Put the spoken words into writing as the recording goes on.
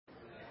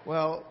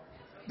Well,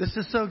 this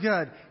is so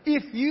good.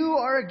 If you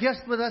are a guest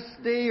with us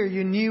today or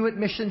you're new at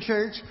Mission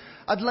Church,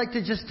 I'd like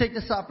to just take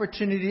this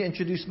opportunity to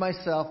introduce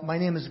myself. My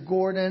name is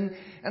Gordon,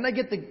 and I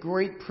get the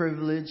great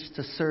privilege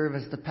to serve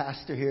as the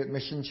pastor here at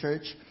Mission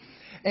Church.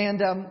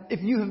 And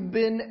if you have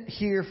been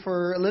here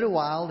for a little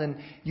while,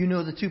 then you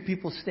know the two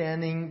people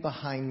standing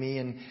behind me.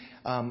 And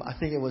I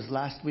think it was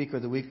last week or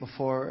the week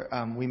before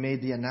we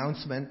made the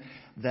announcement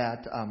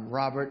that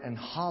Robert and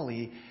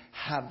Holly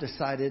have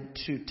decided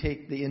to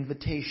take the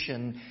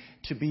invitation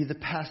to be the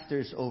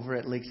pastors over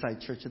at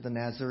Lakeside Church of the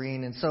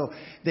Nazarene. And so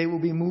they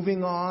will be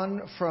moving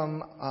on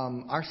from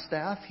our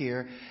staff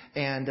here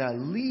and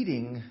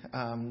leading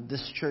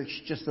this church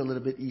just a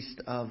little bit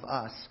east of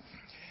us.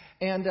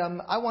 And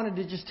I wanted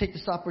to just take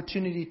this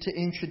opportunity to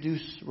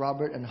introduce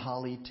Robert and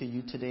Holly to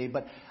you today.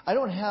 But I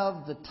don't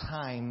have the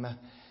time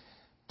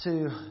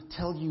to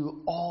tell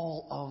you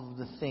all of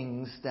the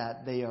things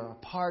that they are a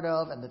part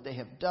of and that they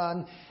have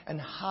done and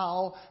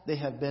how they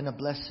have been a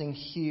blessing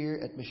here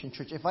at Mission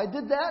Church. If I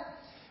did that,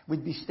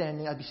 I'd be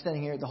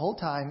standing here the whole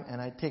time, and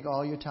I'd take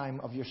all your time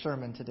of your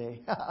sermon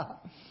today.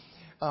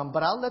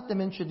 But I'll let them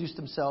introduce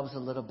themselves a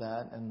little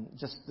bit and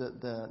just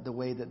the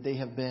way that they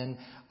have been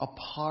a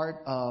part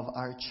of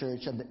our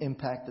church and the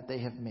impact that they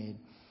have made.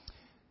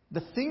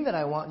 The thing that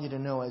I want you to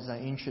know as I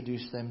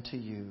introduce them to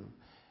you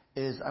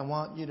is I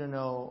want you to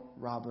know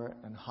Robert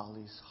and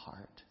Holly's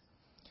heart.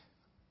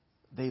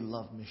 They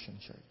love Mission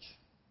Church.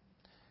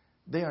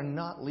 They are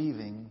not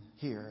leaving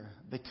here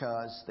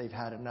because they've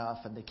had enough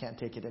and they can't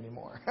take it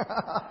anymore.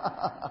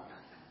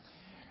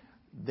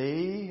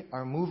 They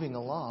are moving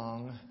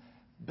along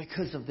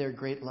because of their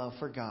great love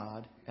for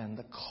God and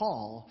the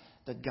call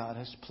that God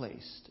has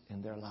placed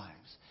in their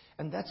lives.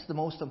 And that's the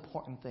most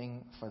important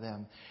thing for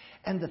them.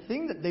 And the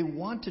thing that they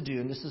want to do,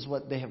 and this is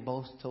what they have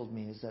both told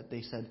me, is that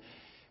they said,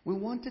 we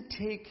want to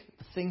take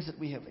the things that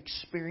we have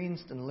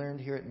experienced and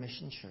learned here at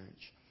Mission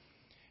Church,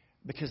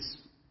 because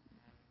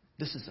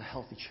this is a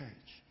healthy church.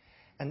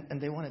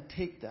 And they want to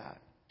take that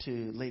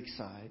to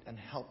Lakeside and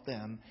help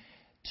them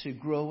to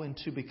grow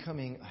into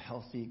becoming a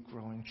healthy,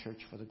 growing church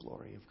for the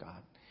glory of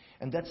God.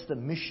 And that's the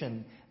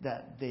mission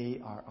that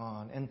they are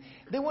on. And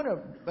they want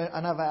to,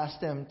 and I've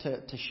asked them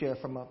to share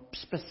from a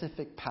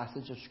specific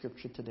passage of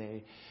Scripture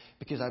today,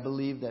 because I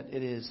believe that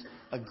it is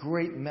a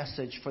great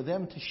message for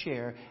them to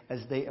share as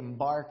they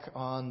embark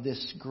on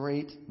this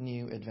great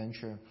new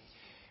adventure.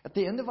 At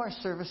the end of our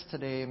service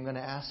today, I'm going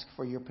to ask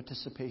for your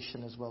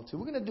participation as well, too.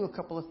 We're going to do a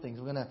couple of things.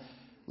 We're going to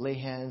lay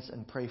hands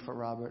and pray for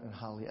Robert and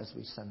Holly as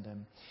we send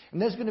them.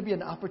 And there's going to be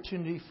an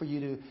opportunity for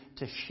you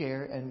to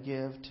share and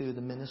give to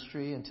the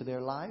ministry and to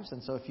their lives.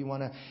 And so if you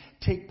want to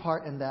take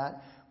part in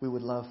that, we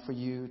would love for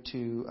you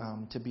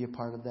to be a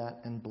part of that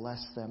and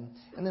bless them.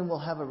 And then we'll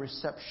have a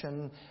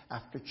reception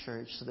after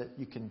church so that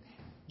you can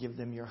give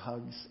them your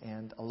hugs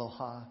and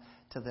aloha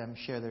to them,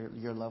 share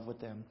your love with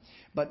them.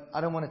 But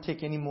I don't want to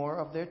take any more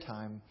of their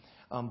time.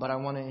 But I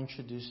want to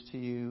introduce to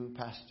you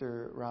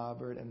Pastor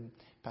Robert and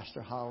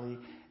Pastor Holly.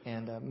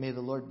 And may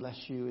the Lord bless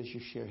you as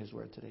you share His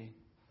word today.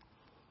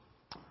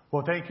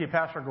 Well, thank you,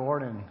 Pastor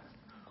Gordon.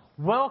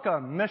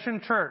 Welcome,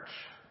 Mission Church.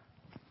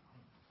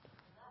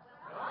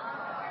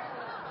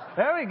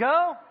 There we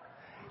go.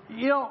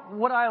 You know,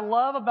 what I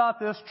love about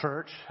this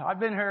church, I've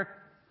been here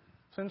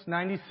since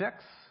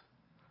 96,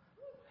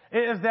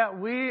 is that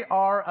we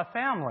are a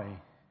family.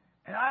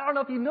 And I don't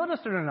know if you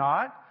noticed it or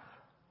not,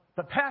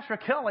 but Pastor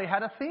Kelly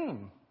had a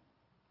theme.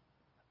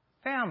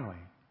 Family.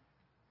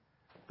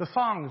 The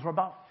songs were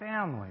about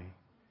family.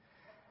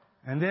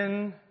 And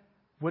then,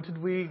 what did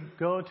we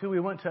go to? We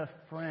went to a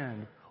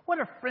friend. What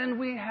a friend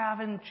we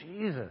have in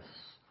Jesus.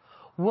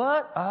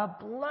 What a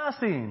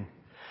blessing.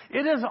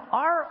 It is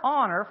our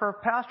honor for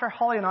Pastor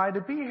Holly and I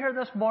to be here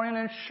this morning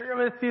and share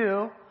with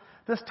you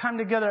this time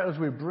together as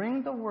we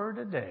bring the Word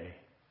today.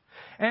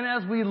 And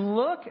as we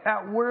look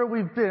at where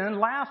we've been,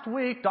 last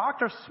week,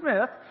 Dr.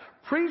 Smith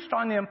preached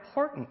on the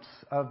importance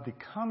of the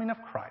coming of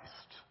Christ,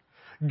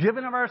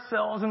 giving of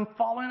ourselves and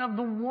following of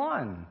the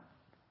one.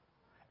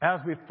 As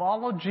we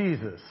follow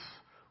Jesus,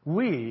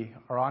 we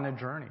are on a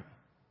journey.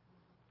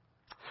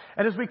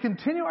 And as we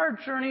continue our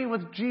Journey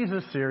with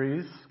Jesus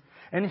series,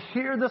 and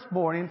here this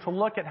morning to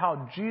look at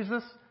how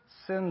Jesus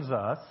sends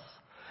us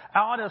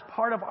out as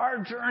part of our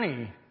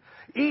journey.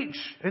 Each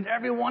and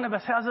every one of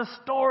us has a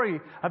story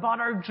about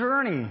our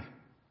journey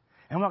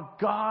and what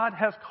God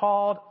has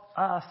called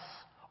us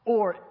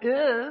or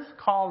is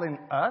calling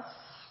us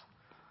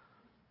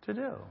to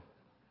do.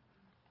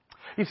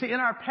 You see, in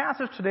our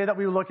passage today that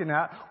we were looking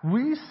at,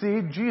 we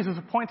see Jesus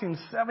appointing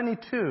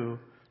 72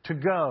 to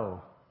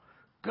go.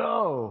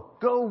 Go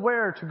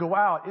where? To go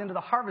out into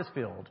the harvest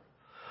field.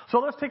 So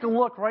let's take a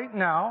look right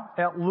now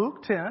at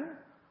Luke 10,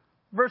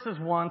 verses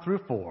 1 through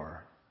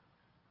 4.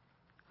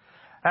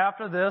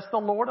 After this, the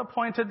Lord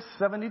appointed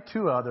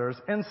 72 others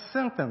and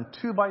sent them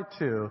 2 by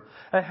 2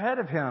 ahead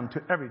of him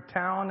to every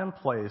town and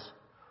place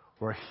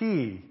where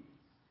he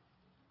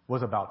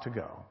was about to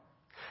go.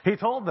 He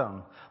told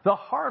them, the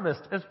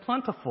harvest is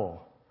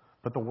plentiful,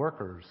 but the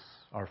workers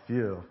are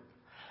few.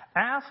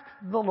 Ask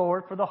the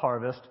Lord for the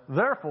harvest,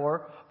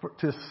 therefore,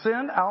 to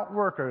send out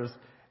workers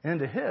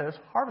into his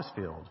harvest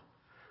field.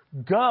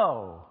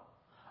 Go,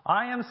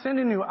 I am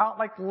sending you out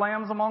like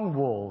lambs among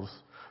wolves.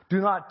 Do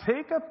not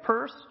take a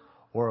purse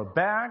or a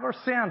bag or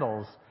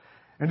sandals,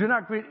 and do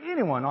not greet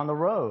anyone on the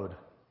road.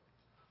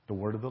 The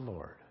word of the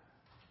Lord.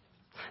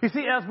 You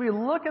see, as we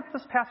look at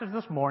this passage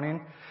this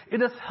morning,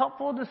 it is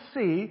helpful to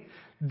see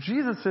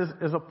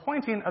Jesus'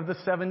 appointing of the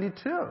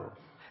 72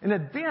 in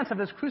advance of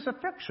his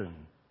crucifixion.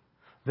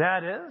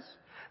 That is,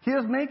 he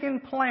is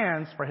making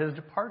plans for his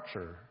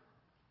departure.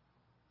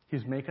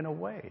 He's making a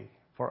way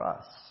for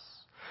us.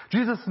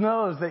 Jesus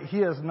knows that he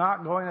is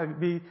not going to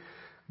be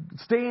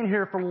staying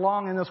here for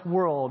long in this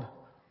world,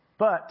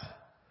 but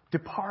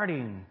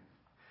departing.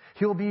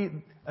 He'll be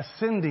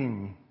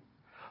ascending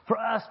for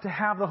us to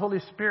have the Holy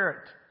Spirit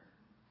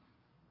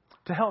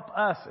to help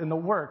us in the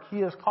work he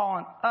is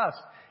calling us,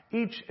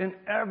 each and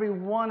every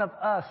one of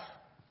us,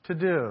 to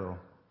do.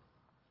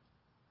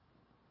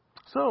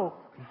 So,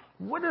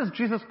 what is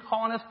Jesus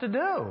calling us to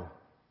do?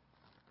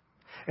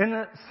 In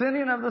the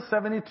sending of the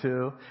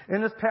 72,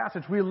 in this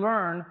passage, we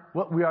learn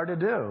what we are to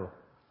do.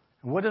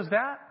 What is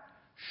that?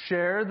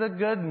 Share the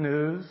good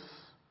news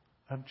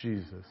of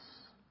Jesus.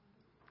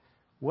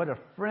 What a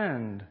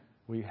friend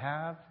we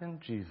have in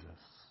Jesus.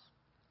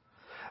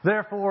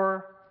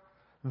 Therefore,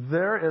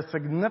 there is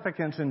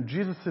significance in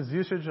Jesus'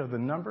 usage of the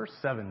number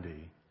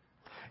 70.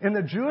 In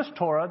the Jewish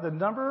Torah, the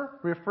number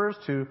refers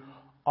to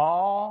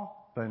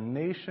all the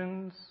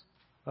nations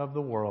of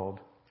the world.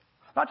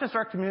 Not just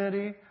our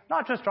community,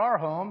 not just our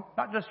home,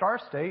 not just our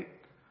state,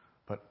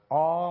 but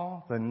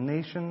all the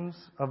nations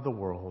of the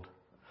world.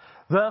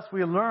 Thus,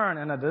 we learn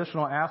an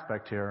additional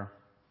aspect here.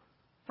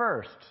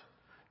 First,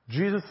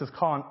 Jesus is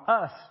calling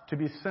us to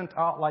be sent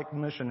out like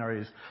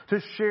missionaries, to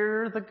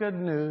share the good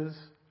news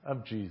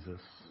of Jesus.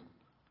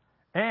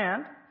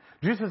 And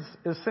Jesus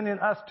is sending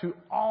us to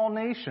all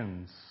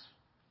nations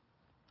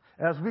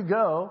as we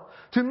go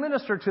to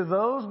minister to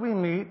those we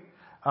meet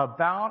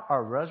about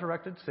our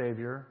resurrected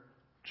Savior,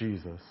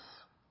 Jesus.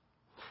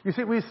 You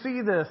see, we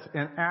see this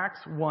in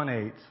Acts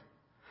 1:8.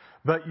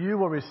 But you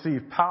will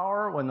receive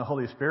power when the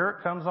Holy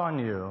Spirit comes on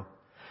you,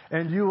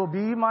 and you will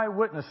be my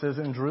witnesses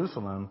in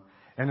Jerusalem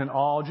and in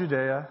all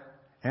Judea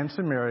and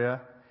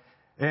Samaria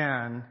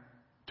and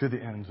to the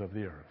ends of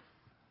the earth.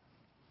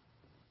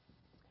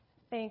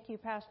 Thank you,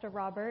 Pastor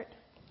Robert.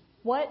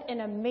 What an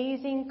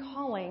amazing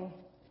calling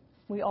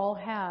we all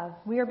have.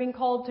 We are being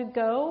called to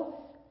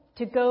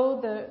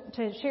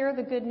share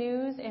the good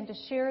news and to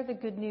share the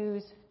good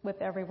news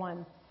with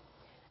everyone.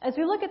 As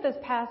we look at this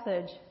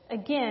passage,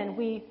 again,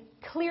 we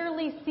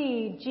clearly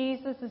see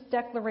Jesus'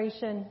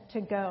 declaration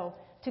to go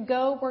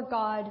where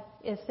God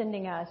is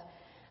sending us.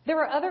 There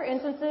are other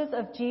instances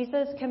of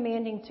Jesus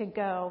commanding to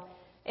go,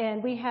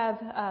 and we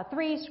have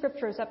 3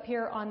 scriptures up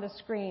here on the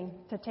screen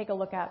to take a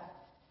look at.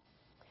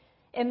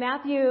 In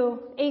Matthew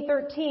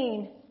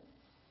 8:13,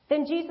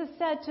 then Jesus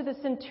said to the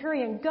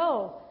centurion,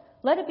 "Go,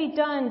 let it be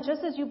done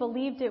just as you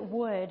believed it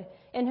would."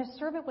 And his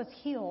servant was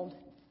healed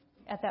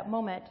at that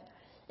moment.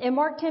 In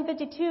Mark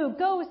 10:52,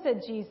 "Go,"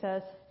 said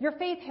Jesus, "your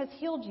faith has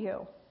healed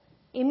you."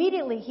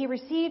 Immediately he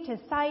received his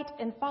sight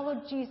and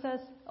followed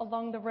Jesus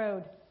along the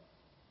road.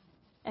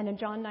 And in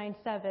John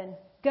 9:7,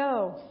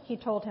 "Go," he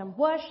told him,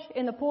 "wash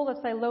in the pool of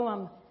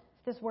Siloam."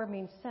 This word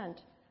means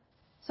sent.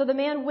 So the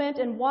man went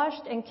and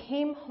washed and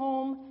came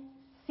home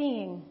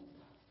seeing.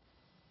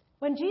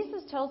 When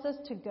Jesus tells us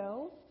to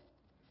go,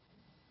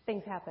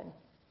 things happen.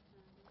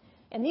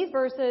 In these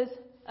verses,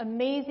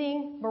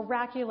 amazing,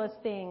 miraculous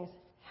things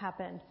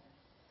happen.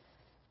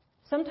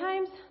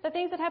 Sometimes the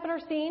things that happen are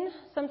seen.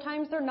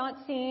 Sometimes they're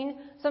not seen.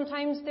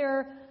 Sometimes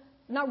they're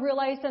not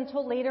realized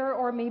until later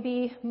or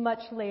maybe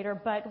much later.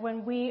 But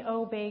when we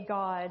obey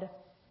God,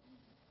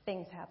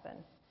 things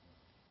happen.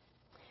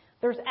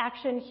 There's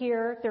action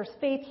here. There's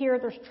faith here.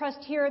 There's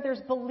trust here.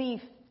 There's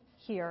belief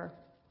here.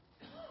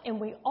 And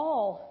we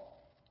all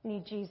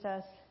need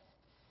Jesus.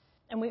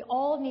 And we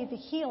all need the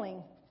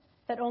healing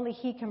that only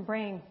He can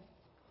bring.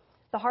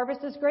 The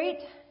harvest is great,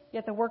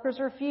 yet the workers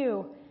are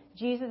few.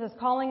 Jesus is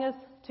calling us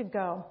to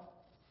go.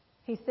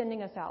 He's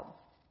sending us out.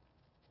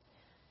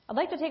 I'd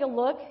like to take a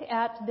look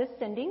at this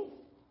sending,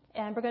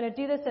 and we're going to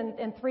do this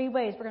in 3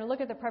 ways. We're going to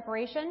look at the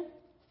preparation,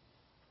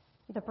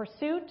 the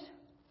pursuit,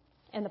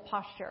 and the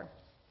posture.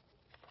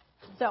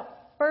 So,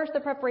 first, the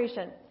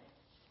preparation.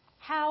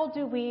 How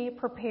do we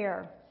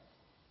prepare?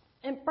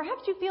 And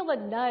perhaps you feel a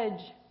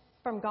nudge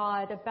from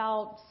God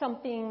about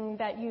something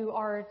that you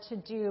are to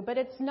do, but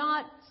it's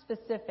not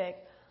specific.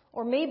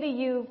 Or maybe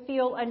you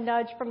feel a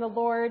nudge from the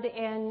Lord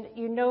and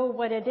you know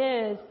what it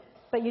is,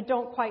 but you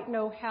don't quite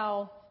know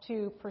how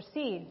to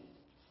proceed.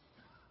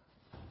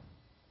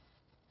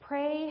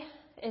 Pray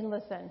and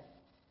listen.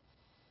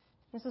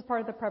 This is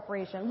part of the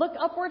preparation. Look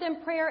upward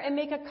in prayer and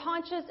make a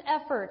conscious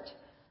effort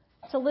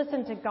to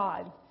listen to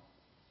God.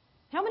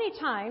 How many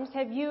times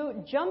have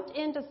you jumped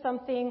into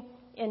something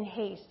in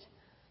haste?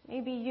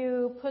 Maybe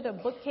you put a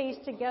bookcase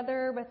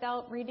together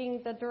without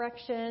reading the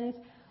directions,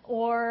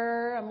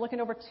 Or I'm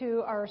looking over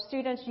to our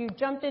students, you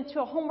jumped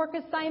into a homework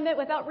assignment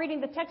without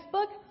reading the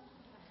textbook.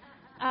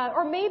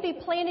 Or maybe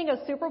planning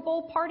a Super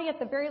Bowl party at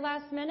the very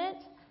last minute.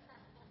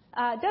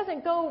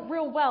 Doesn't go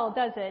real well,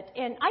 does it?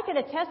 And I can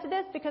attest to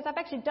this because I've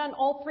actually done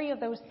all three of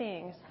those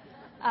things.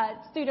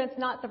 Students,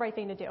 not the right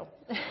thing to do.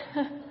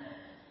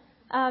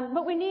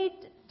 But we need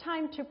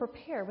time to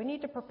prepare. We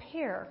need to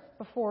prepare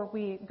before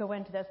we go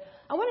into this.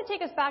 I want to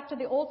take us back to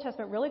the Old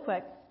Testament really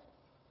quick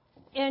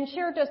and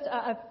share just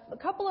a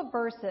couple of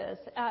verses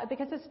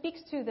because it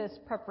speaks to this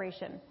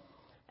preparation.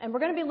 And we're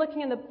going to be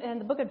looking in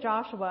the book of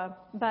Joshua,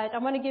 but I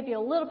want to give you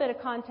a little bit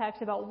of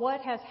context about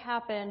what has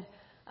happened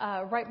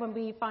right when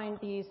we find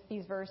these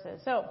verses.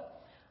 So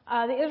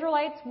the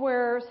Israelites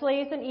were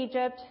slaves in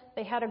Egypt.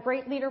 They had a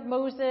great leader,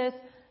 Moses,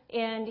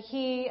 and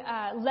he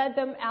led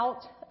them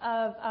out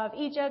of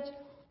Egypt.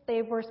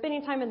 They were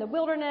spending time in the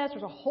wilderness.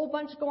 There's a whole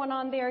bunch going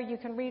on there. You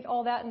can read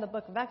all that in the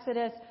book of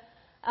Exodus.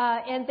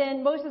 And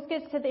then Moses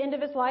gets to the end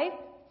of his life.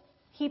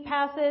 He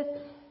passes.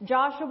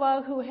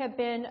 Joshua, who had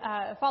been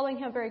following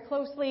him very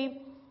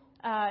closely,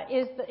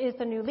 is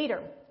the new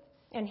leader.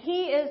 And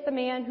he is the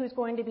man who's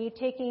going to be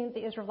taking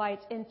the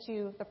Israelites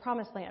into the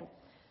promised land.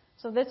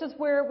 So this is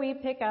where we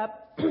pick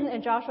up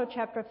in Joshua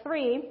chapter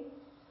 3.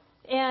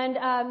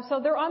 And so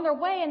they're on their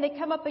way, and they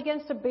come up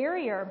against a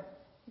barrier.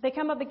 They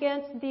come up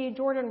against the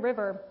Jordan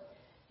River.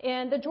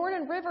 And the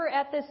Jordan River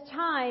at this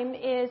time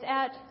is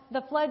at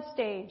the flood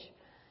stage.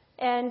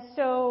 And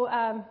so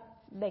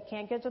they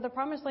can't get to the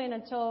promised land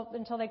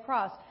until they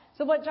cross.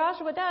 So what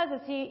Joshua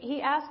does is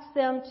he asks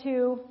them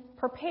to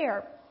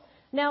prepare.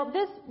 Now,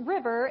 this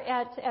river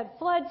at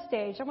flood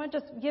stage, I want to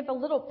just give a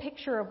little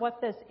picture of what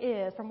this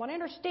is. From what I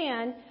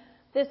understand,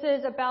 this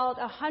is about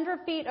 100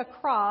 feet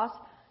across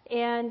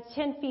and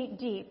 10 feet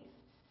deep.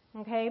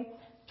 Okay?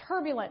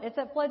 Turbulent. It's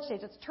at flood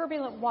stage. It's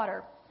turbulent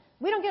water.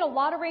 We don't get a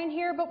lot of rain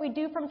here, but we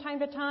do from time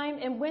to time.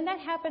 And when that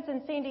happens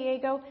in San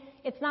Diego,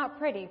 it's not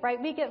pretty, right?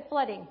 We get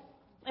flooding.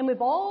 And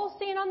we've all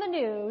seen on the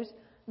news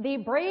the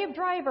brave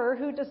driver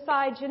who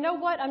decides, you know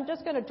what, I'm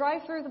just going to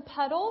drive through the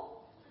puddle,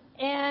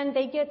 and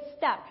they get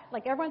stuck.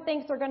 Like everyone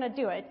thinks they're going to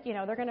do it,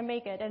 they're going to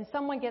make it, and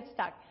someone gets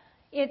stuck.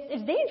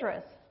 It's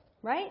dangerous,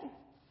 right?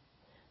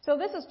 So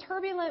this is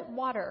turbulent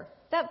water,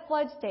 that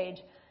flood stage.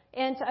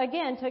 And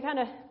to kind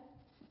of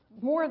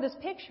more of this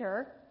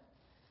picture,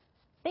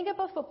 think of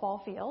a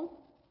football field,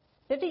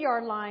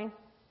 50-yard line,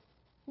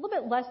 a little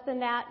bit less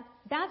than that.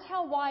 That's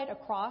how wide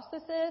across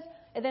this is.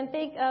 And then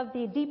think of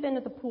the deep end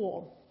of the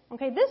pool.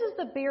 Okay, this is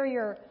the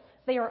barrier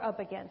they are up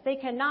against. They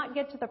cannot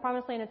get to the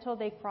promised land until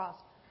they cross.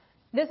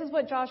 This is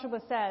what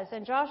Joshua says.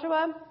 In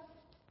Joshua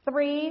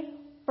 3,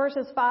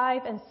 verses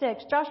 5 and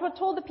 6, Joshua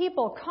told the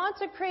people,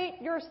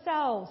 consecrate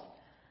yourselves,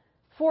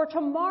 for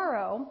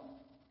tomorrow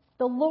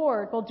the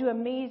Lord will do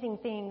amazing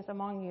things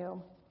among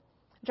you.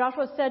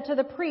 Joshua said to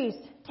the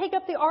priests, take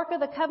up the Ark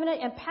of the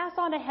Covenant and pass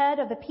on ahead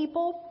of the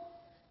people.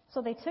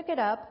 So they took it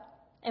up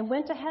and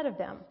went ahead of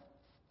them.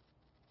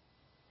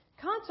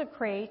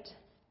 Consecrate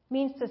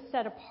means to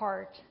set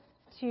apart,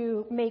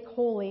 to make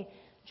holy.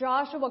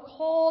 Joshua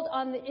called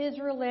on the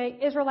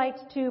Israelites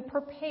to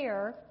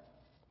prepare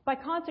by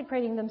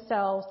consecrating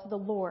themselves to the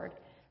Lord.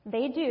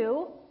 They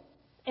do,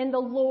 and the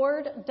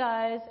Lord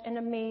does an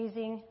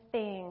amazing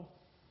thing.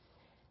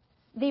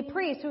 The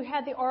priests who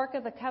had the Ark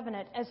of the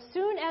Covenant, as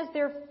soon as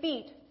their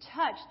feet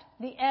touched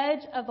the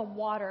edge of the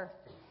water,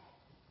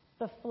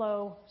 the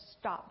flow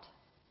stopped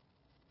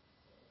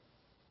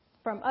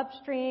from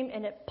upstream,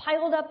 and it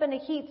piled up in a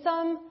heap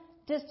some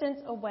distance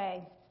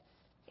away.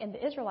 And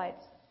the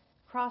Israelites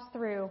crossed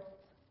through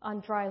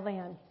on dry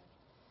land.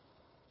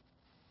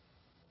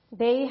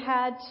 They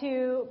had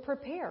to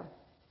prepare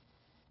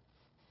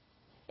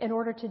in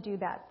order to do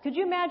that. Could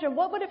you imagine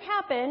what would have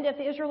happened if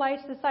the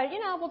Israelites decided,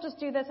 we'll just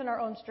do this in our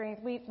own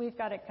strength. We've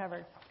got it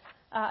covered.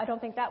 I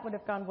don't think that would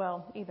have gone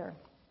well either.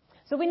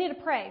 So we need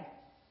to pray.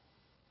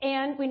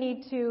 And we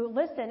need to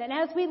listen. And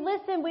as we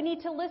listen, we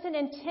need to listen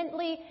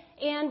intently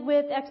and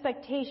with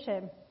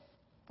expectation.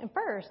 And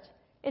first,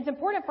 it's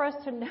important for us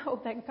to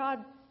know that God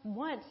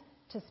wants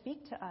to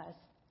speak to us.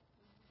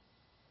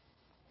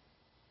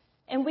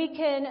 And we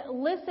can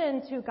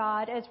listen to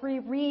God as we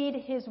read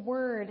His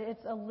Word.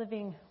 It's a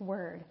living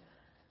Word.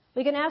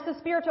 We can ask the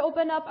Spirit to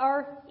open up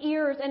our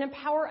ears and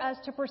empower us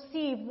to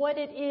perceive what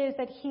it is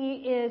that He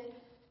is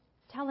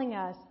telling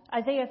us.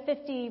 Isaiah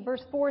 50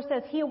 verse 4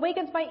 says, He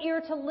awakens my ear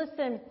to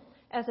listen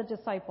as a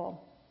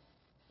disciple.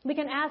 We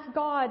can ask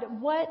God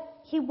what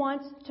He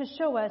wants to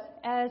show us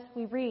as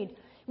we read.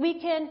 We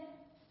can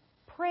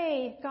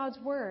pray God's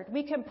Word.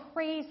 We can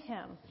praise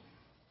Him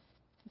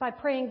by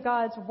praying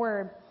God's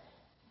Word.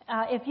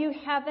 If you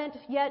haven't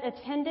yet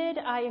attended,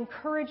 I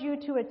encourage you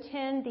to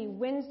attend the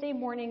Wednesday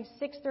morning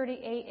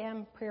 6:30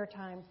 a.m. prayer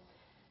time.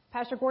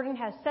 Pastor Gordon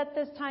has set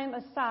this time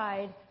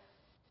aside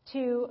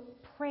to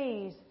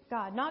praise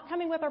God, not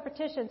coming with our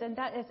petitions, and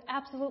that is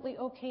absolutely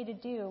okay to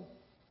do,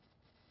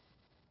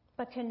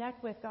 but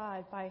connect with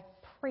God by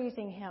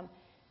praising Him.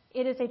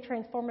 It is a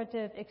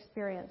transformative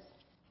experience.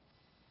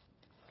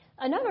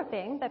 Another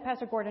thing that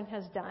Pastor Gordon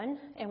has done,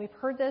 and we've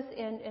heard this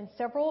in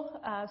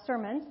several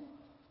sermons,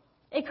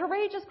 a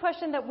courageous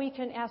question that we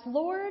can ask,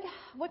 Lord,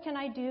 what can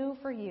I do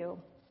for you?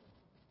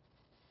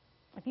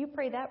 If you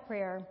pray that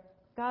prayer,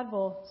 God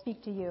will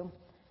speak to you.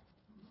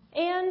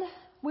 And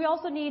we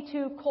also need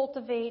to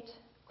cultivate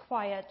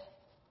quiet.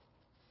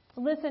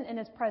 Listen in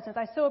His presence.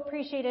 I so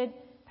appreciated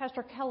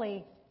Pastor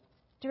Kelly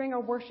during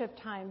our worship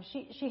time.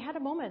 She had a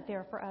moment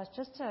there for us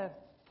just to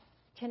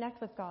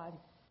connect with God.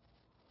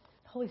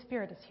 The Holy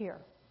Spirit is here.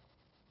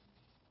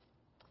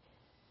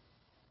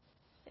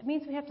 It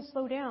means we have to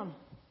slow down.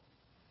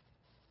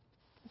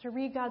 To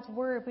read God's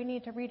Word, we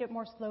need to read it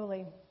more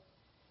slowly.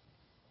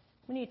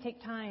 We need to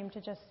take time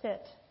to just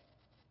sit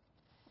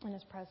in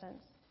His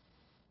presence.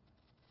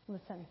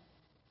 Listen.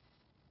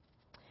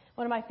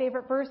 One of my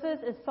favorite verses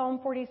is Psalm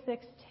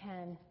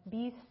 46:10.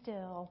 Be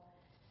still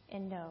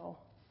and know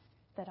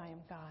that I am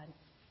God.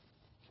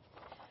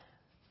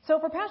 So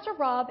for Pastor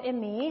Rob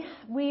and me,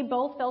 we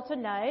both felt a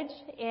nudge,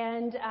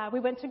 and we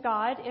went to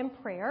God in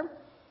prayer.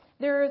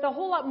 There's a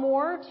whole lot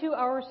more to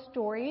our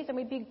stories, and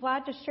we'd be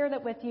glad to share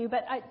that with you.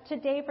 But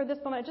today, for this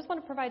moment, I just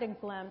want to provide a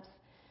glimpse,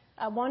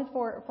 one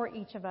for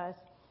each of us.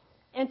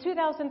 In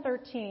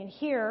 2013,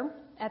 here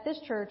at this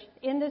church,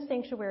 in this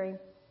sanctuary,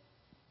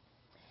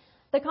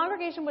 the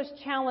congregation was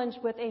challenged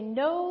with a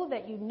know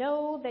that you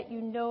know that you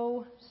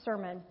know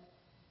sermon.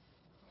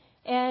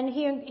 And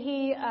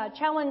he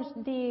challenged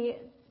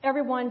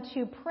everyone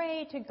to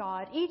pray to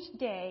God each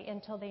day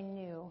until they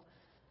knew.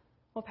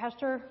 Well,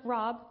 Pastor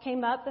Rob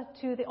came up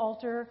to the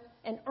altar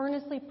and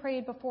earnestly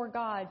prayed before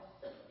God.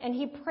 And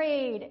he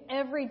prayed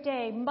every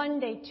day,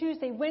 Monday,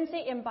 Tuesday,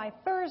 Wednesday, and by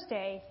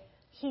Thursday,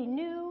 he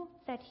knew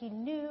that he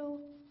knew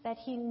that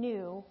he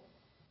knew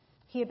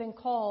he had been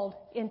called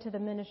into the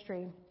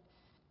ministry.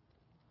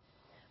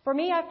 For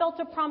me, I felt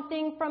a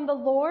prompting from the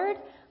Lord,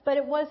 but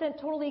it wasn't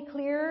totally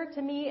clear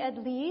to me at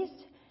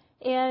least.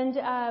 And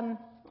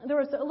there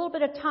was a little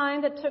bit of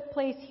time that took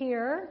place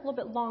here, a little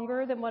bit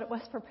longer than what it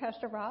was for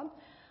Pastor Rob.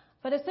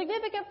 But a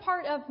significant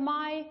part of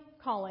my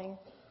calling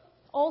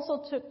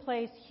also took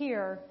place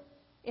here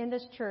in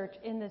this church,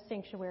 in this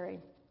sanctuary.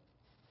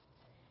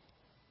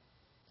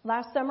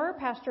 Last summer,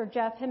 Pastor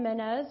Jeff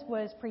Jimenez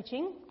was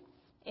preaching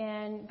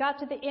and got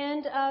to the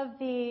end of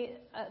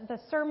the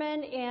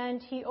sermon,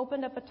 and he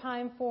opened up a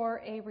time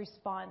for a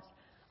response.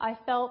 I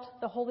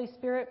felt the Holy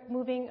Spirit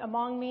moving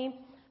among me.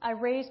 I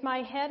raised my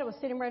head. I was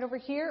sitting right over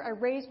here. I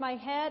raised my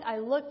head. I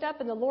looked up,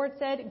 and the Lord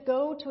said,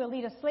 go to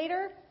Alita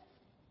Slater.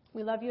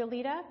 We love you,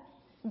 Alita.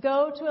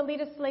 Go to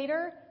Alita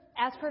Slater.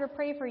 Ask her to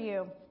pray for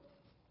you.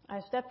 I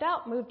stepped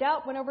out, moved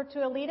out, went over to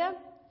Alita,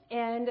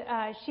 and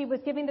she was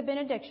giving the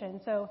benediction.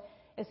 So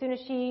as soon as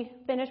she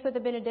finished with the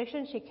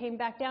benediction, she came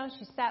back down.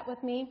 She sat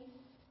with me,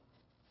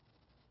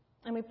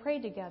 and we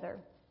prayed together.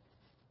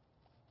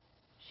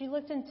 She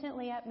looked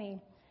intently at me,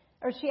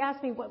 or she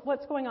asked me,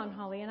 what's going on,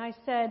 Holly? And I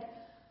said,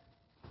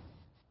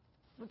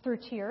 through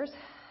tears,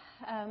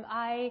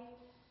 I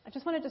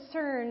just want to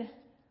discern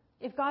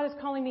if God is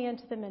calling me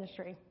into the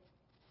ministry.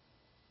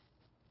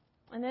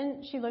 And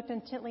then she looked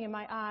intently in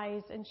my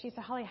eyes, and she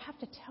said, Holly, I have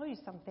to tell you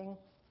something.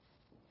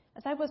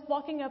 As I was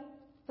walking up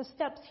the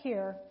steps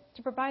here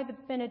to provide the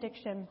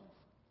benediction,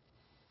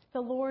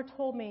 the Lord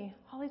told me,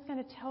 Holly's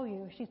going to tell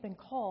you she's been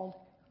called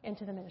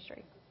into the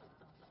ministry.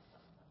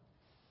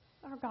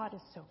 Our God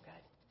is so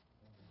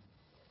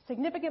good.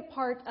 Significant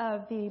part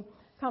of the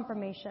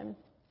confirmation.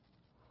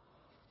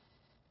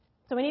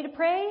 So we need to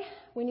pray,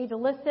 we need to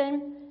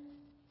listen,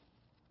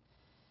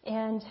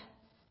 and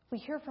we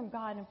hear from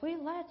God. And if we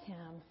let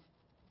Him,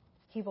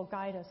 He will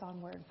guide us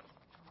onward.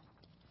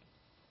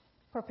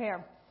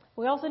 Prepare.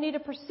 We also need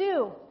to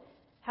pursue.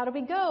 How do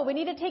we go? We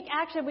need to take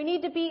action. We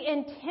need to be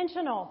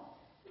intentional.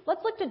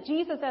 Let's look to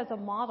Jesus as a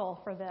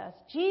model for this.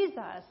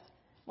 Jesus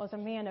was a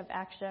man of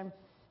action.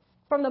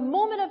 From the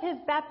moment of His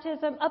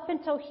baptism up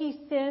until He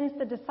sends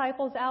the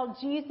disciples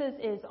out, Jesus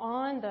is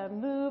on the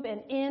move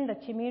and in the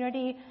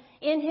community.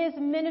 In His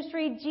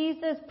ministry,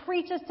 Jesus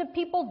preaches to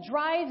people,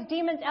 drives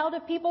demons out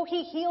of people,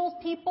 He heals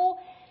people,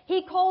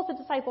 He calls the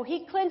disciple,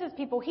 He cleanses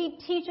people, He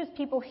teaches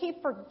people, He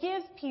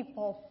forgives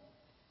people.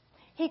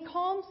 He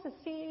calms the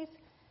seas,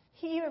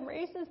 He even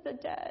raises the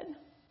dead.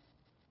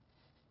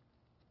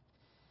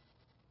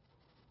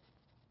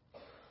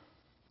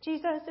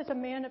 Jesus is a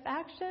man of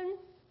action,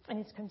 and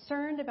He's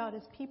concerned about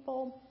His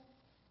people.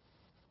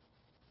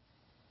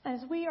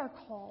 As we are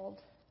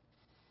called,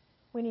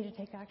 we need to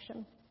take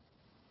action.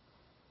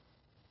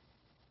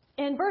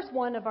 In verse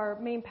 1 of our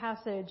main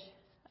passage,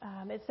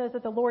 it says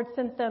that the Lord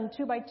sent them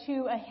 2 by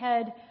 2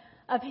 ahead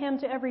of Him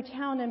to every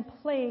town and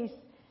place.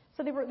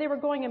 So they were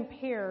going in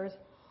pairs.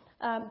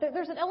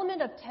 There's an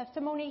element of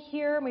testimony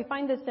here, and we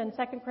find this in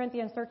 2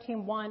 Corinthians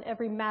 13:1.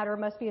 Every matter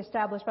must be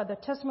established by the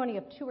testimony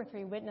of 2 or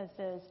 3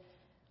 witnesses.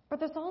 But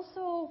there's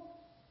also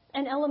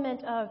an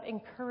element of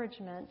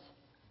encouragement.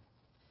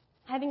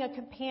 Having a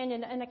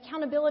companion, an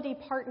accountability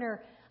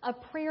partner, a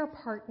prayer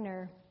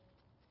partner.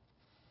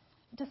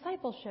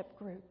 Discipleship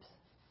groups.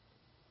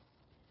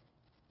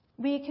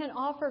 We can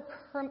offer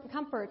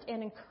comfort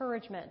and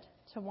encouragement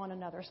to one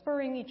another,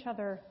 spurring each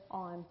other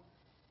on.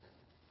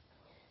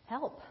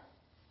 Help.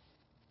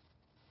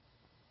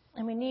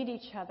 And we need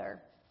each other.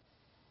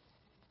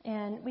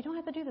 And we don't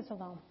have to do this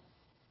alone.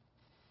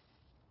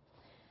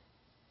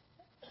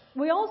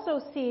 We also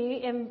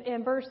see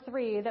in verse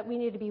 3 that we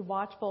need to be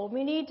watchful.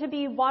 We need to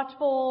be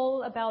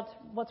watchful about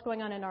what's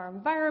going on in our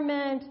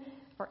environment,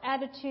 our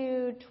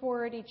attitude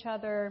toward each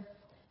other.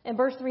 In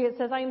verse 3 it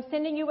says, I am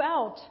sending you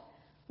out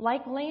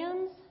like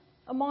lambs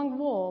among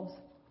wolves.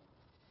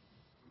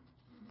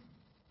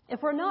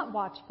 If we're not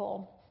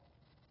watchful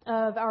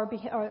of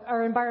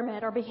our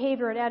environment, our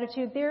behavior and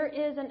attitude, there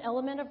is an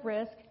element of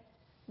risk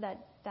that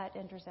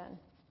enters in.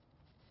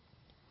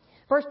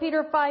 1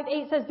 Peter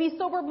 5:8 says, be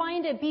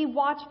sober-minded, be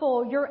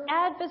watchful. Your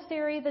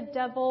adversary, the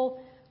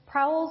devil,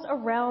 prowls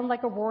around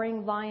like a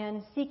roaring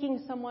lion,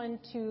 seeking someone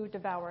to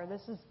devour.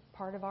 This is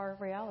part of our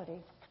reality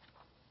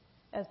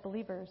as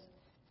believers.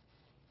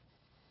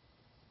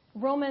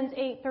 Romans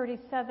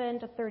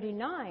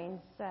 8:37-39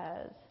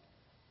 says,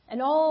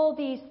 and all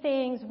these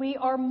things we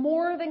are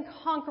more than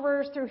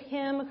conquerors through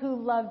him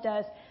who loved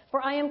us.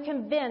 For I am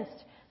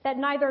convinced that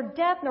neither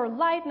death nor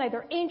life,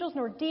 neither angels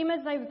nor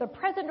demons, neither the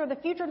present nor the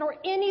future, nor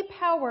any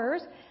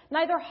powers,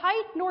 neither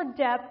height nor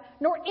depth,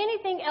 nor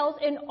anything else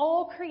in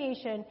all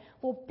creation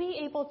will be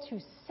able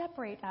to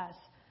separate us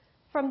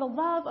from the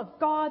love of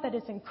God that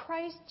is in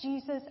Christ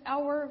Jesus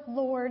our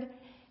Lord.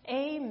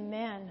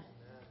 Amen.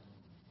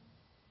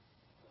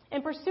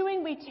 In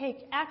pursuing, we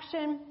take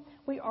action,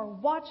 we are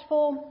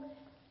watchful,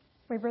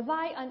 we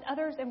rely on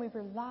others, and we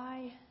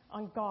rely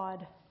on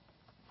God.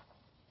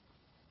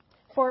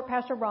 For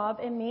Pastor Rob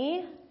and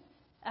me,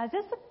 as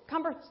this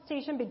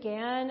conversation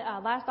began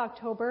last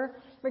October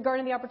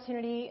regarding the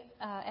opportunity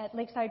at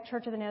Lakeside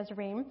Church of the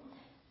Nazarene,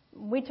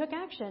 we took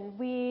action.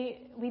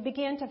 We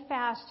began to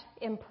fast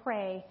and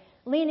pray,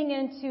 leaning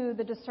into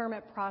the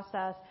discernment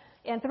process.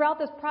 And throughout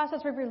this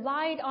process, we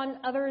relied on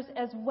others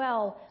as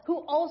well,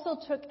 who also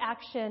took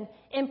action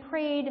and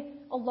prayed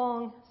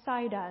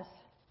alongside us.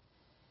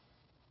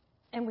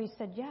 And we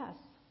said yes.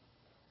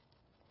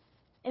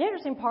 An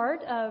interesting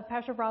part of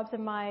Pastor Rob's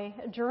and my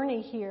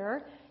journey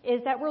here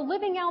is that we're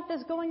living out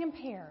this going in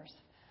pairs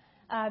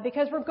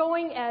because we're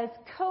going as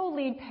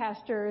co-lead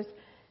pastors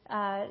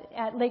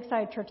at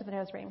Lakeside Church of the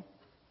Nazarene.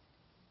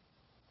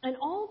 And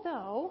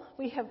although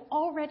we have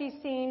already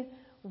seen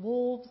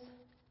wolves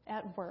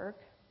at work,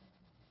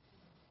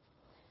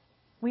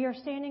 we are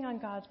standing on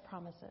God's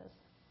promises.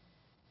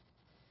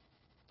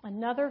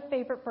 Another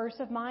favorite verse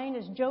of mine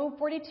is Job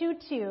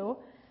 42:2,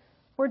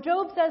 where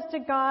Job says to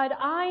God,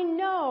 I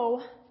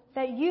know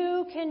that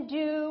you can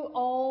do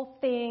all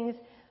things.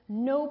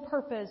 No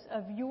purpose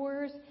of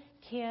yours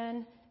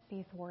can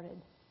be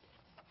thwarted.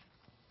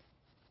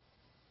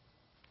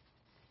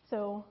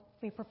 So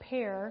we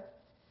prepare,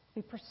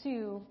 we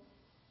pursue,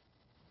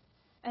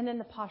 and then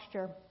the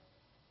posture.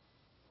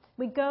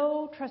 We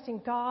go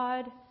trusting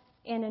God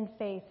and in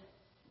faith.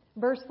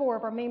 Verse 4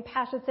 of our main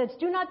passage says,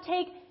 do not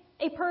take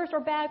a purse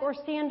or bag or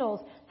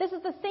sandals. This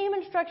is the same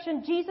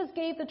instruction Jesus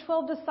gave the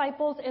 12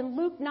 disciples in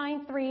Luke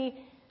 9:3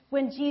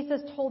 when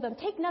Jesus told them,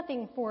 take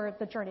nothing for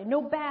the journey.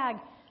 No bag,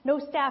 no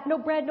staff, no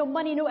bread, no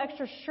money, no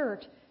extra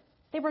shirt.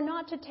 They were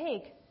not to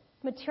take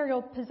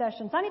material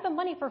possessions, not even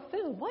money for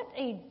food. What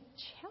a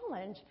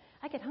challenge.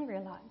 I get hungry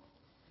a lot.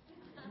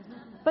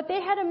 But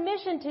they had a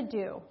mission to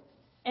do,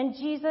 and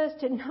Jesus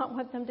did not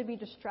want them to be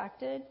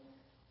distracted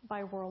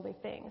by worldly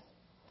things.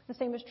 The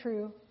same is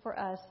true for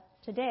us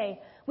today.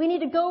 We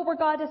need to go where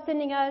God is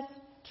sending us,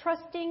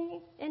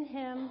 trusting in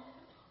Him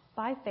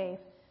by faith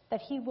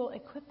that He will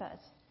equip us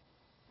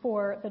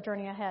for the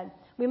journey ahead.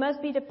 We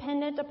must be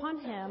dependent upon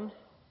Him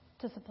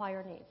to supply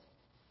our needs.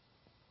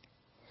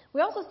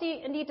 We also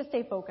need to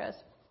stay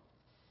focused.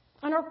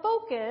 And our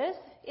focus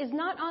is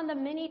not on the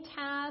many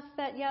tasks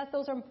that, yes,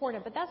 those are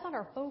important, but that's not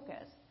our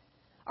focus.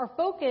 Our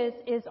focus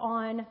is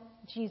on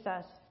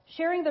Jesus,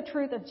 sharing the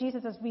truth of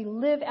Jesus as we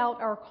live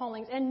out our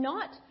callings and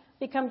not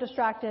become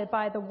distracted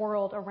by the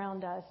world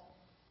around us.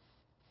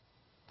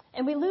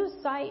 And we lose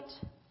sight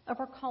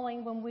of our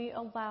calling when we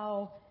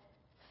allow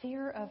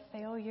fear of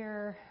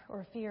failure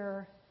or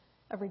fear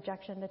of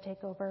rejection to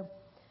take over.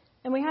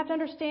 And we have to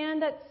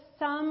understand that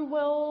some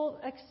will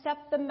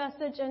accept the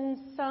message and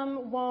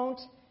some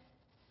won't.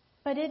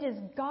 But it is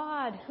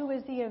God who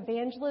is the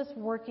evangelist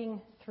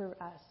working through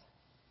us.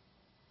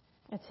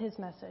 It's His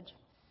message.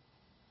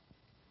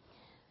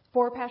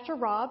 For Pastor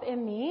Rob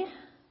and me,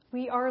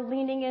 we are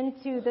leaning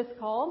into this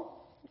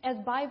call as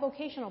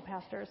bivocational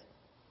pastors.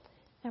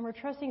 And we're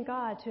trusting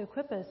God to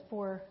equip us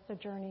for the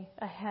journey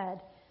ahead.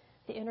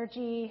 The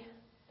energy,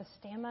 the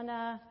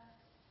stamina,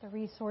 the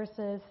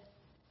resources.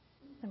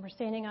 And we're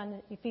standing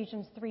on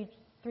Ephesians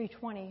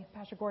 3:20.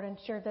 Pastor Gordon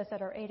shared this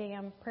at our 8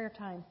 a.m. prayer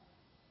time.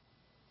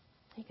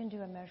 He can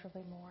do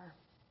immeasurably more.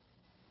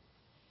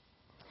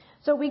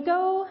 So we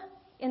go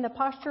in the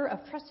posture of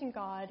trusting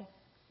God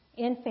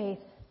in faith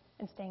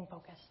and staying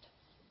focused.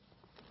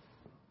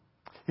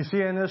 You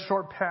see, in this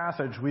short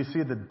passage, we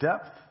see the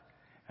depth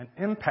and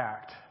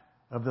impact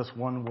of this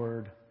one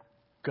word,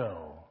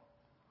 go.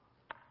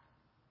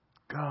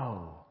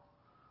 Go.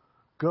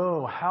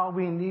 Go. How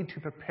we need to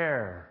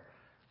prepare.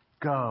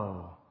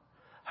 Go.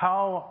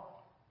 How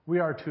we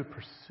are to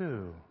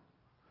pursue.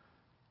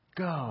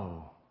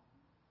 Go.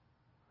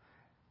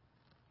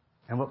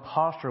 And what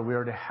posture we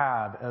are to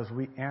have as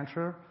we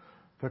answer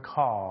the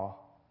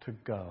call to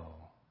go.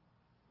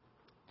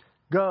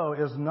 Go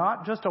is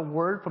not just a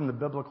word from the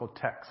biblical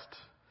text.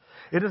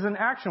 It is an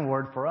action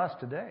word for us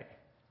today.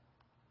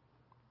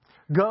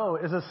 Go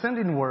is a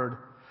sending word,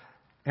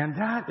 and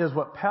that is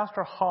what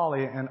Pastor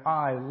Holly and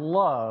I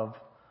love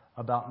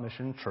about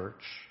Mission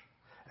Church.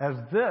 As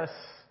this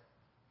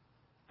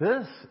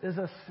is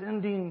a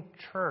sending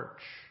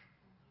church.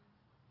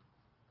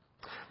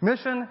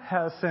 Mission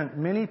has sent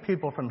many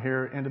people from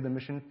here into the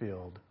mission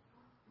field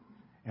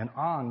and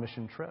on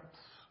mission trips.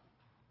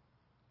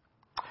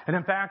 And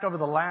in fact, over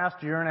the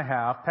last year and a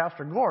half,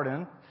 Pastor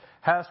Gordon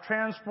has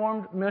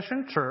transformed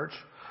Mission Church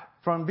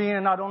from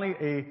being not only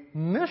a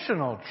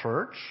missional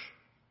church,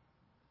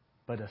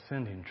 but a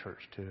sending church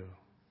too.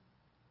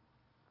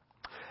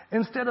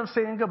 Instead of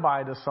saying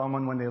goodbye to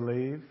someone when they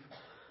leave,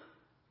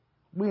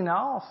 we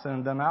now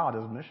send them out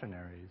as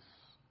missionaries,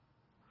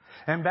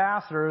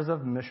 ambassadors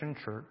of Mission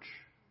Church.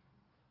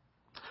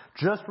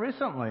 Just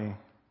recently,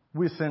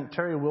 we sent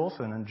Terry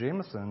Wilson and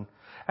Jameson,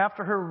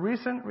 after her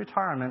recent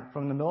retirement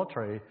from the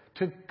military,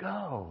 to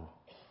go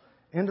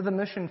into the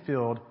mission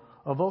field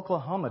of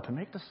Oklahoma to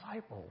make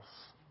disciples.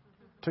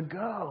 To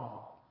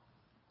go.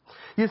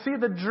 You see,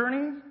 the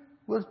journey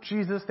with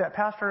Jesus that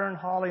Pastor Aaron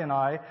Holly and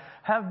I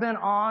have been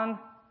on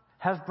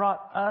has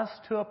brought us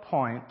to a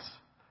point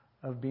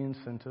of being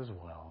sent as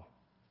well.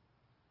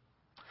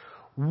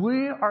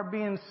 We are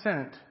being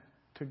sent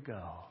to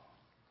go.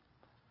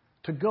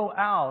 To go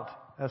out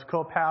as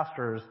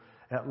co-pastors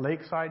at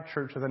Lakeside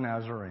Church of the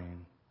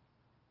Nazarene.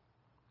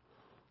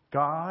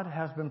 God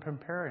has been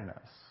preparing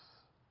us.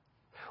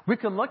 We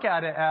could look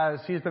at it as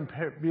He's been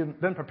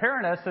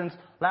preparing us since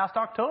last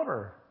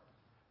October.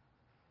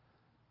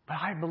 But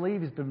I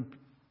believe He's been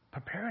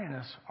preparing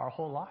us our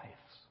whole lives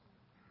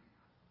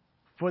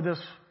for this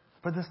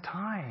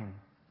time.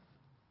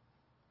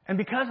 And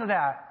because of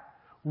that,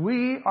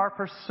 we are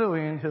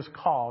pursuing His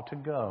call to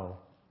go.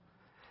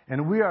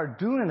 And we are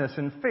doing this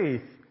in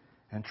faith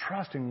and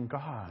trusting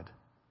God,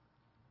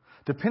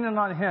 depending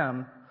on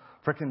Him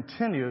for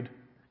continued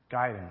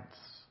guidance.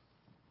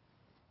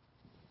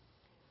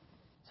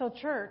 So,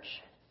 church,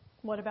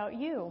 what about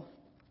you?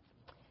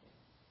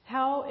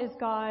 How is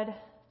God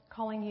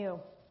calling you?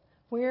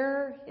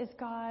 Where is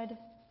God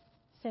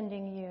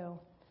sending you?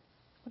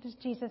 What is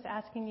Jesus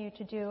asking you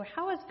to do?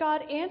 How is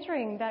God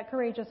answering that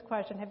courageous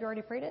question? Have you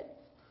already prayed it?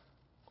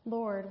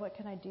 Lord, what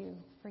can I do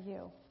for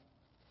you?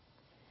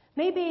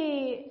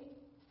 Maybe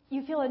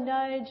you feel a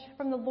nudge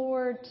from the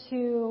Lord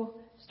to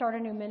start a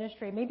new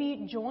ministry.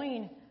 Maybe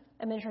join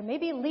a ministry.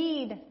 Maybe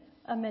lead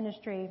a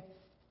ministry.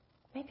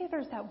 Maybe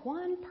there's that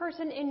one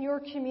person in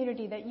your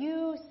community that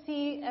you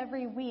see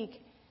every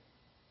week,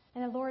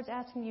 and the Lord's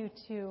asking you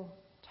to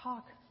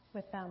talk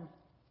with them.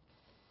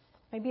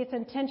 Maybe it's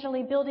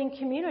intentionally building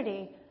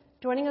community,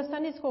 joining a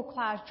Sunday school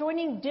class,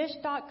 joining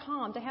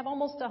Dish.com to have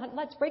almost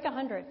let's break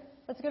 100.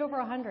 Let's get over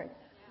 100.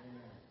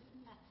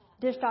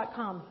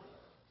 Dish.com.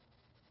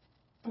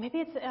 Maybe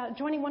it's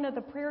joining one of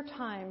the prayer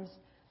times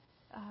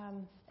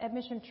at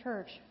Mission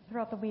Church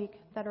throughout the week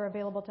that are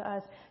available to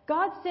us.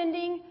 God's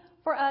sending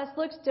for us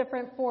looks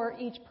different for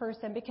each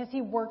person because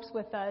He works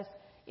with us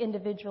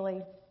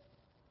individually.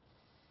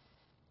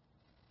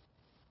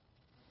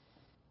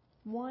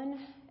 One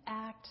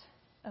act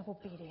of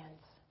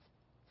obedience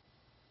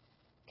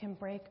can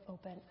break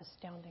open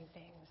astounding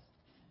things.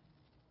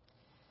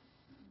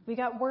 We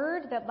got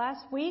word that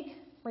last week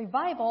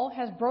revival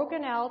has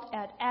broken out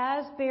at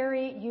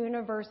Asbury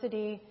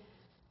University,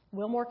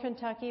 Wilmore,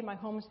 Kentucky, my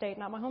home state,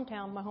 not my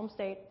hometown, my home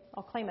state.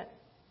 I'll claim it.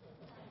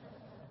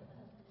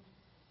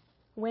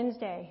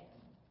 Wednesday,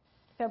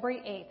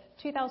 February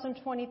 8th,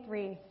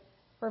 2023,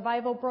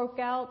 revival broke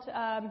out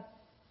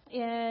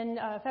in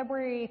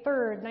February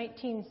 3rd,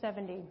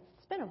 1970.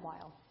 It's been a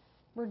while.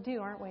 We're due,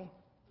 aren't we?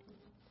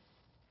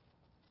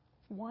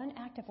 One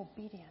act of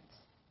obedience.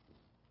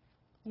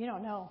 You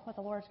don't know what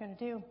the Lord's going to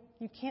do.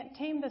 You can't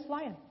tame this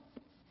lion.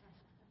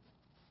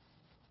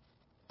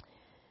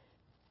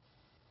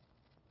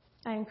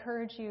 I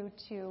encourage you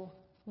to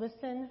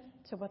listen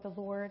to what the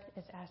Lord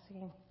is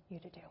asking you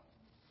to do.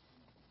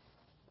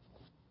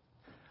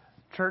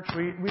 Church,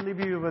 we leave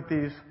you with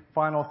these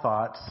final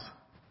thoughts.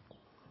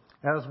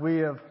 As we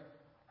have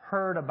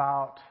heard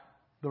about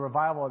the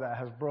revival that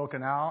has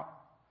broken out,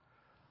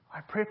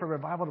 I pray for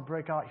revival to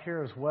break out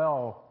here as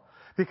well.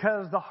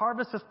 Because the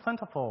harvest is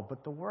plentiful,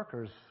 but the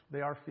workers, they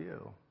are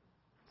few.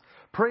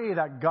 Pray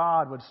that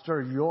God would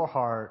stir your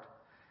heart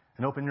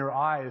and open your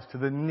eyes to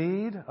the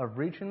need of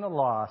reaching the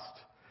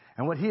lost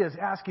and what He is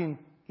asking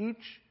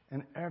each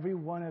and every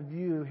one of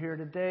you here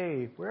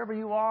today, wherever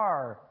you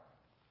are.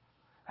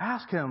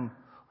 Ask Him,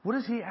 what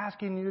is He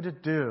asking you to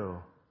do?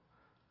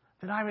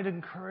 Then I would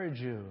encourage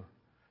you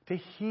to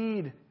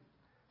heed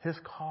His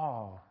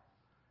call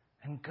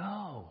and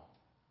go.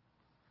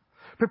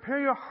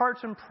 Prepare your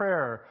hearts in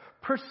prayer.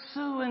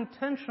 Pursue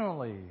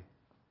intentionally.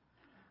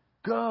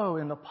 Go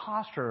in the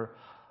posture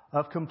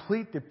of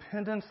complete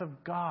dependence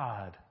of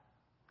God.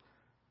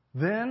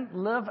 Then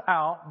live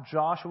out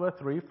Joshua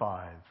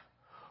 3:5.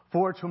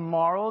 For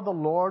tomorrow the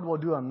Lord will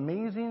do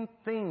amazing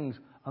things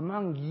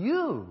among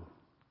you.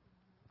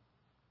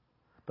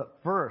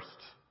 But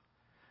first,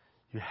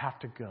 you have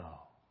to go.